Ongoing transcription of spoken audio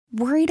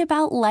Worried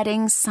about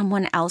letting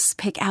someone else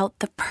pick out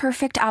the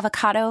perfect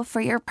avocado for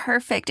your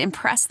perfect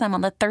impress them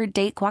on the third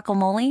date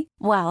guacamole?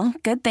 Well,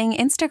 good thing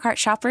Instacart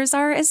shoppers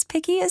are as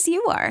picky as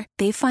you are.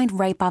 They find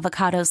ripe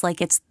avocados like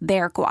it's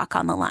their guac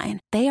on the line.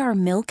 They are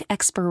milk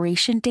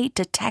expiration date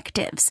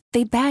detectives.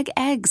 They bag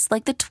eggs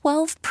like the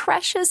 12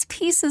 precious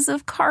pieces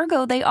of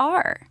cargo they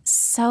are.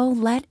 So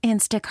let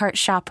Instacart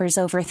shoppers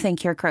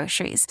overthink your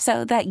groceries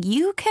so that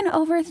you can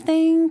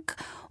overthink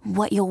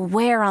what you'll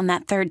wear on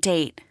that third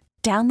date.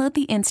 Download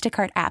the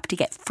Instacart app to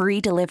get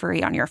free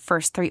delivery on your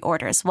first 3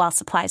 orders while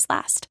supplies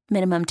last.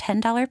 Minimum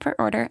 $10 per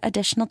order.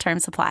 Additional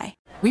terms apply.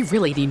 We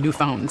really need new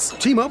phones.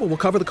 T-Mobile will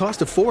cover the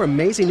cost of 4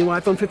 amazing new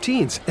iPhone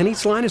 15s, and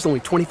each line is only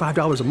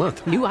 $25 a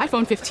month. New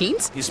iPhone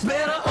 15s? It's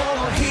better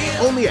over here.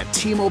 Only at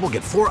T-Mobile,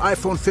 get 4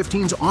 iPhone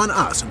 15s on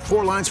us and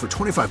 4 lines for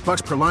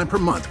 $25 per line per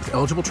month with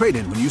eligible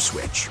trade-in when you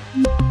switch.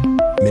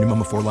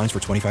 Minimum of 4 lines for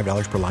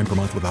 $25 per line per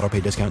month with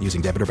autopay discount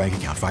using debit or bank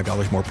account.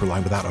 $5 more per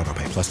line without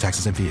autopay, plus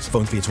taxes and fees.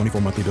 Phone fee at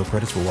 24 monthly bill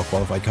credits for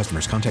well-qualified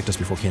customers. Contact us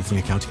before canceling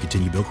account to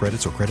continue bill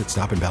credits or credit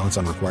stop and balance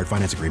on required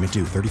finance agreement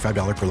due.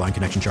 $35 per line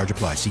connection charge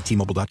applies. See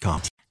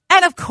T-Mobile.com.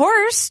 And of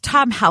course,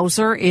 Tom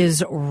Hauser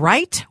is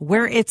right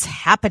where it's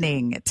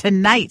happening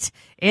tonight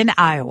in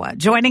Iowa.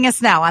 Joining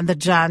us now on the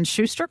John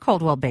Schuster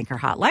Coldwell Banker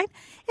Hotline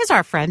is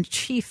our friend,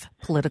 chief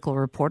political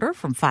reporter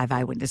from 5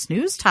 Eyewitness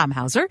News, Tom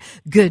Hauser.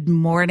 Good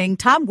morning,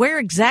 Tom. Where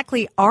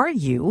exactly are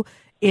you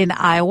in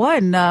Iowa,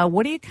 and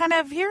what are you kind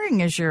of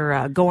hearing as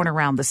you're going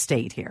around the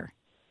state here?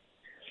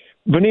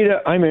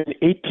 Vineeta, I'm in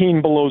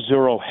 18 below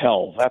zero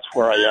hell. That's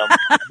where I am.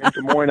 I'm in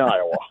Des Moines,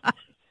 Iowa.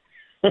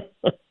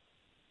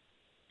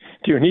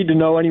 Do you need to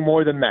know any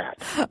more than that?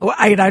 Well,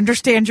 I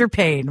understand your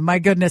pain. My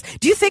goodness.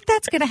 Do you think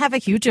that's going to have a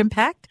huge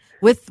impact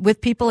with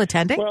people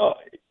attending? Well,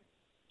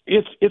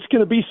 it's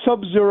going to be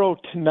sub-zero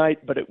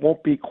tonight, but it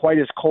won't be quite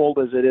as cold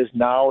as it is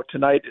now.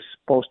 Tonight is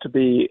supposed to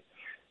be,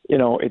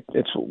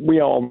 it's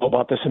we all know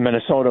about this in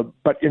Minnesota,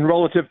 but in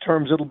relative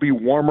terms, it'll be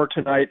warmer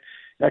tonight.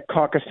 At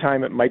caucus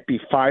time, it might be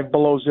 5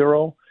 below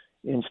zero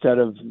instead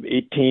of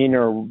 18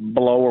 or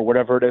below or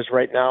whatever it is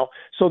right now.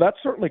 So that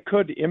certainly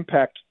could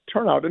impact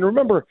turnout. And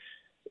remember,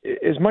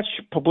 as much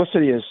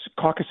publicity as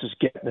caucuses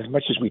get, and as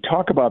much as we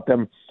talk about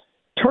them,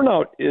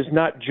 turnout is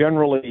not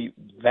generally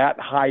that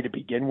high to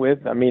begin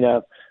with. I mean,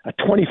 a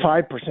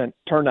 25%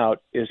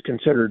 turnout is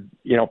considered,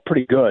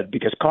 pretty good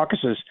because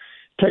caucuses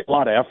take a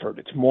lot of effort.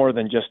 It's more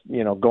than just,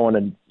 going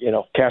and,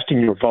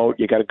 casting your vote.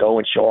 You got to go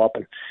and show up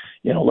and,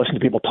 listen to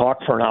people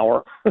talk for an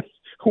hour.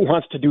 Who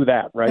wants to do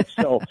that, right?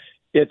 So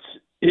it's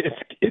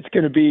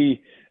going to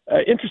be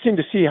interesting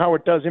to see how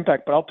it does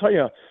impact. But I'll tell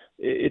you,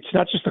 it's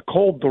not just the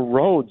cold. The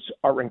roads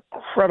are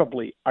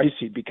incredibly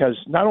icy because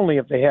not only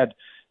have they had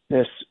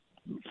this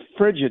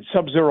frigid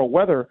sub-zero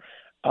weather,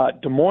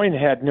 Des Moines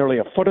had nearly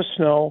a foot of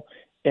snow,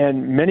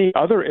 and many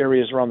other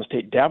areas around the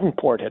state,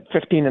 Davenport had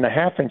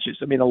 15.5 inches.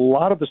 I mean, a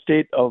lot of the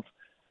state of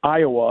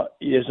Iowa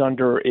is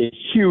under a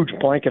huge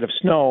blanket of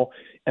snow,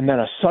 and then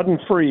a sudden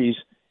freeze,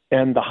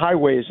 and the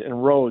highways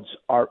and roads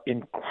are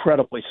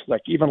incredibly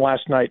slick. Even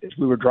last night, as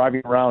we were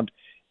driving around,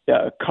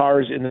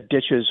 cars in the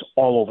ditches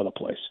all over the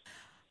place.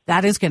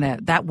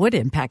 That would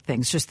impact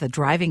things, just the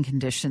driving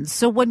conditions.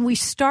 So when we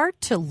start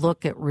to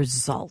look at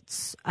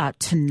results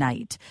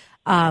tonight,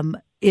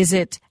 is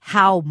it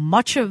how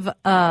much of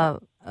a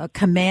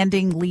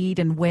commanding lead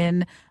and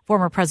win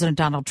former President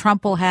Donald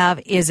Trump will have?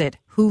 Is it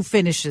who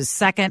finishes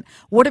second?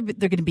 What are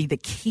going to be the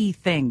key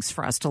things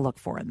for us to look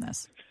for in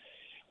this?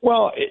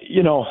 Well,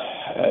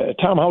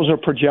 Tom Hauser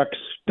projects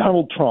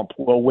Donald Trump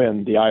will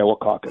win the Iowa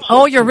caucus.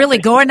 Oh, you're really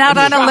going out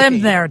on a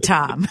limb there,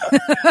 Tom.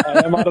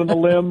 I am out on a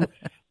limb.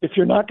 If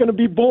you're not going to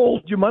be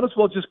bold, you might as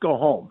well just go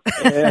home.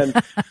 And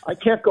I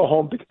can't go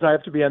home because I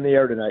have to be on the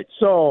air tonight.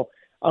 So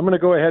I'm going to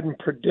go ahead and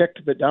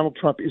predict that Donald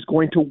Trump is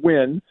going to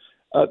win.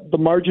 The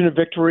margin of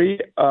victory,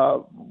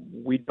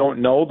 we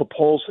don't know. The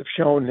polls have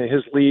shown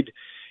his lead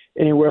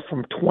anywhere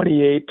from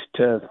 28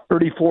 to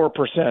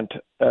 34%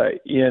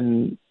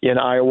 in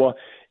Iowa.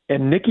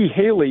 And Nikki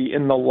Haley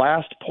in the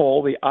last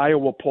poll, the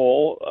Iowa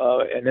poll,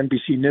 and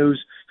NBC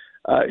News,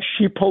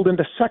 she pulled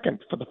into second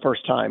for the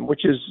first time,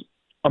 which is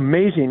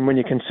amazing when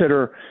you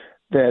consider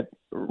that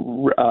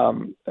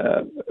Santorum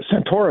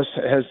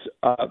has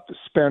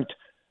spent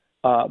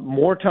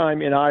more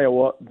time in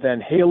Iowa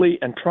than Haley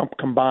and Trump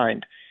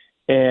combined,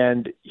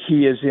 and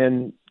he is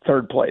in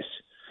third place.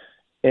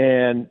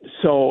 And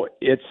so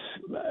it's,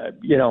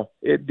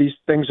 these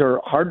things are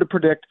hard to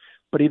predict,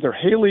 but either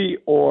Haley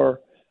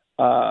or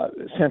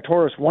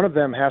Santorum, one of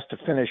them has to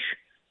finish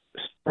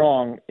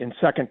strong in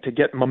second to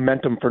get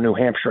momentum for New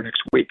Hampshire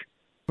next week.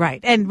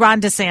 Right. And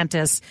Ron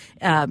DeSantis,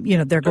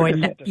 they're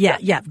going,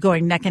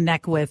 going neck and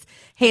neck with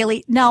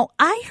Haley. Now,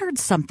 I heard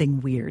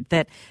something weird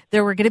that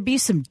there were going to be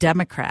some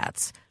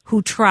Democrats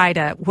who try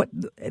to,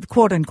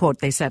 quote unquote,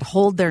 they said,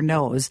 hold their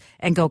nose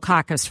and go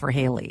caucus for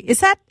Haley.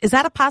 Is that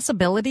a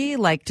possibility,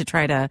 like to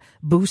try to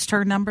boost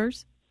her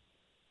numbers?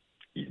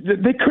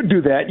 They could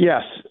do that,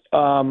 yes,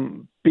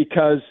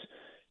 because,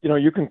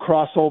 you can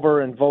cross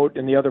over and vote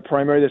in the other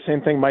primary. The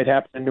same thing might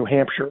happen in New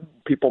Hampshire.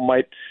 People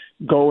might,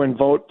 go and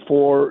vote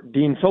for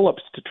Dean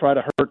Phillips to try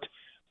to hurt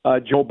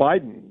Joe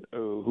Biden,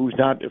 who's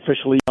not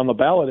officially on the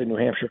ballot in New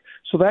Hampshire.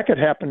 So that could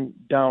happen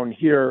down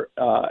here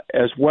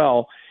as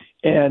well.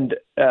 And,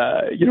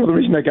 the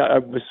reason I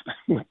was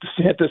with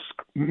DeSantis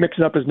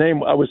mixing up his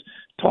name, I was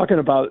thinking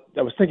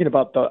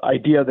about the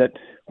idea that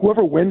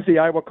whoever wins the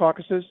Iowa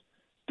caucuses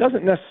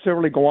doesn't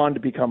necessarily go on to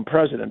become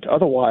president.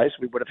 Otherwise,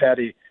 we would have had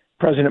a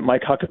President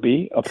Mike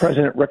Huckabee, a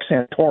President Rick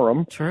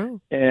Santorum, True,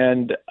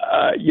 and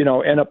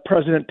and a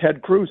President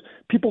Ted Cruz.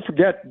 People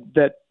forget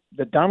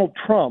that Donald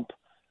Trump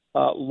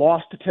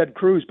lost to Ted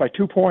Cruz by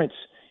 2 points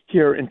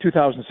here in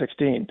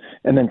 2016,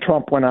 and then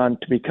Trump went on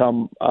to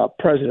become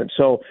president.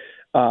 So,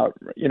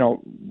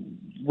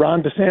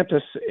 Ron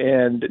DeSantis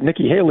and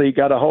Nikki Haley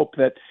got to hope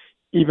that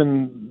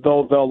even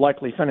though they'll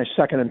likely finish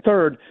second and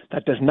third,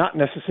 that does not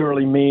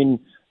necessarily mean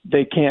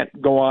they can't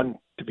go on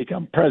to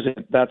become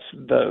president. That's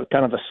the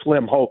kind of the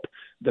slim hope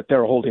that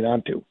they're holding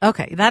on to.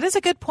 Okay, that is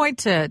a good point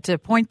to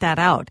point that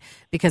out,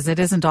 because it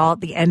isn't all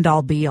the end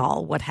all be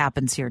all what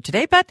happens here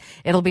today, but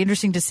it'll be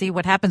interesting to see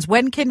what happens.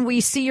 When can we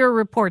see your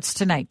reports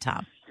tonight,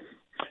 Tom?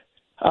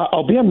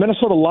 I'll be on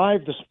Minnesota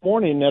Live this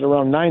morning at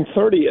around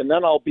 9:30, and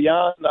then I'll be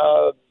on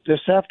this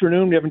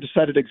afternoon. We haven't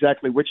decided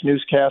exactly which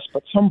newscast,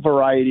 but some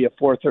variety of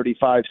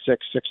 4:35,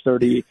 6,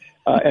 6:30,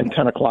 and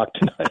 10 o'clock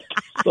tonight.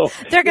 So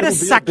they're going to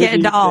suck you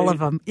into all of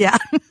them. Yeah.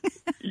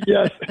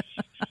 Yes.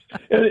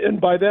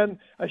 And by then,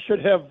 I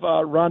should have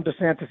Ron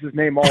DeSantis'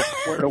 name all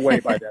squared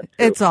away by then, too.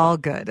 It's all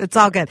good. It's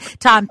all good.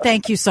 Tom,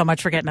 thank you so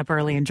much for getting up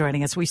early and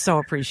joining us. We so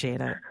appreciate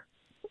it.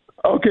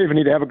 Okay,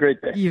 Vineeta, have a great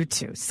day. You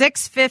too.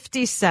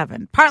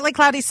 6:57. Partly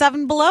cloudy,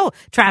 7 below.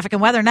 Traffic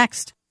and weather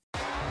next.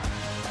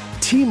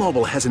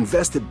 T-Mobile has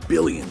invested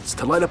billions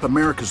to light up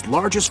America's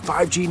largest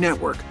 5G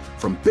network,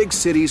 from big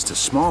cities to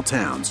small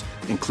towns,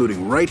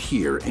 including right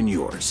here in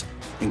yours.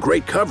 And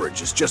great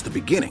coverage is just the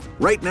beginning.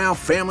 Right now,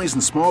 families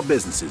and small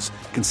businesses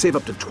can save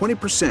up to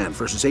 20%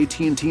 versus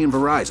AT&T and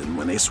Verizon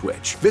when they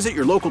switch. Visit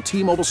your local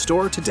T-Mobile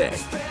store today.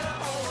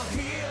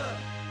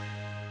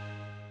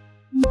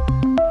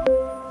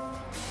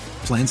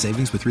 Plan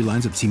savings with 3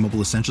 lines of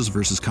T-Mobile Essentials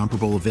versus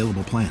comparable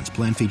available plans.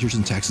 Plan features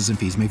and taxes and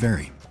fees may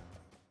vary.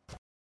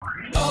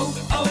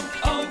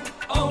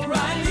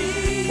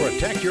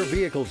 Protect your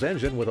vehicle's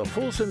engine with a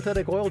full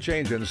synthetic oil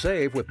change and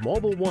save with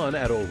Mobile One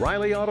at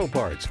O'Reilly Auto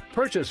Parts.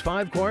 Purchase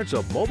 5 quarts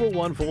of Mobile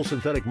One full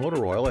synthetic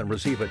motor oil and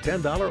receive a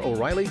 $10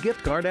 O'Reilly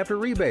gift card after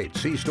rebate.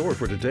 See store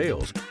for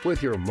details.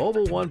 With your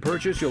Mobile One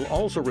purchase, you'll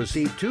also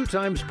receive 2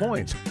 times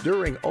points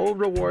during O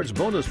Rewards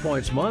Bonus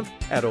Points Month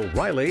at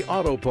O'Reilly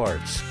Auto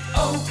Parts.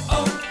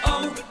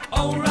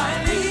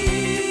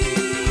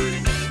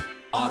 O'Reilly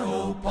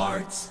Auto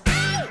Parts.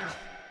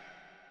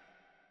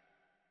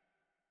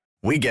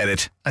 We get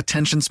it.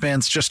 Attention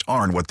spans just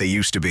aren't what they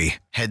used to be.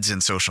 Heads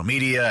in social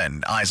media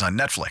and eyes on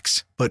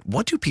Netflix. But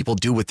what do people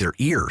do with their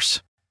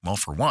ears? Well,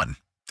 for one,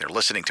 they're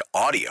listening to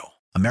audio.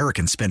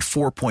 Americans spend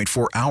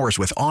 4.4 hours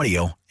with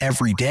audio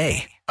every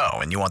day. Oh,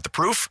 and you want the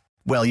proof?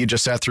 Well, you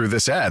just sat through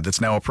this ad that's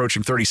now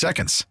approaching 30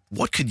 seconds.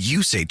 What could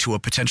you say to a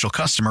potential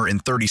customer in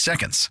 30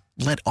 seconds?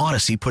 Let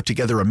Odyssey put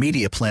together a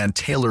media plan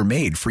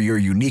tailor-made for your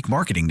unique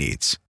marketing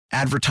needs.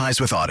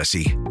 Advertise with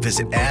Odyssey.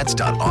 Visit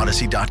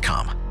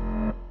ads.odyssey.com.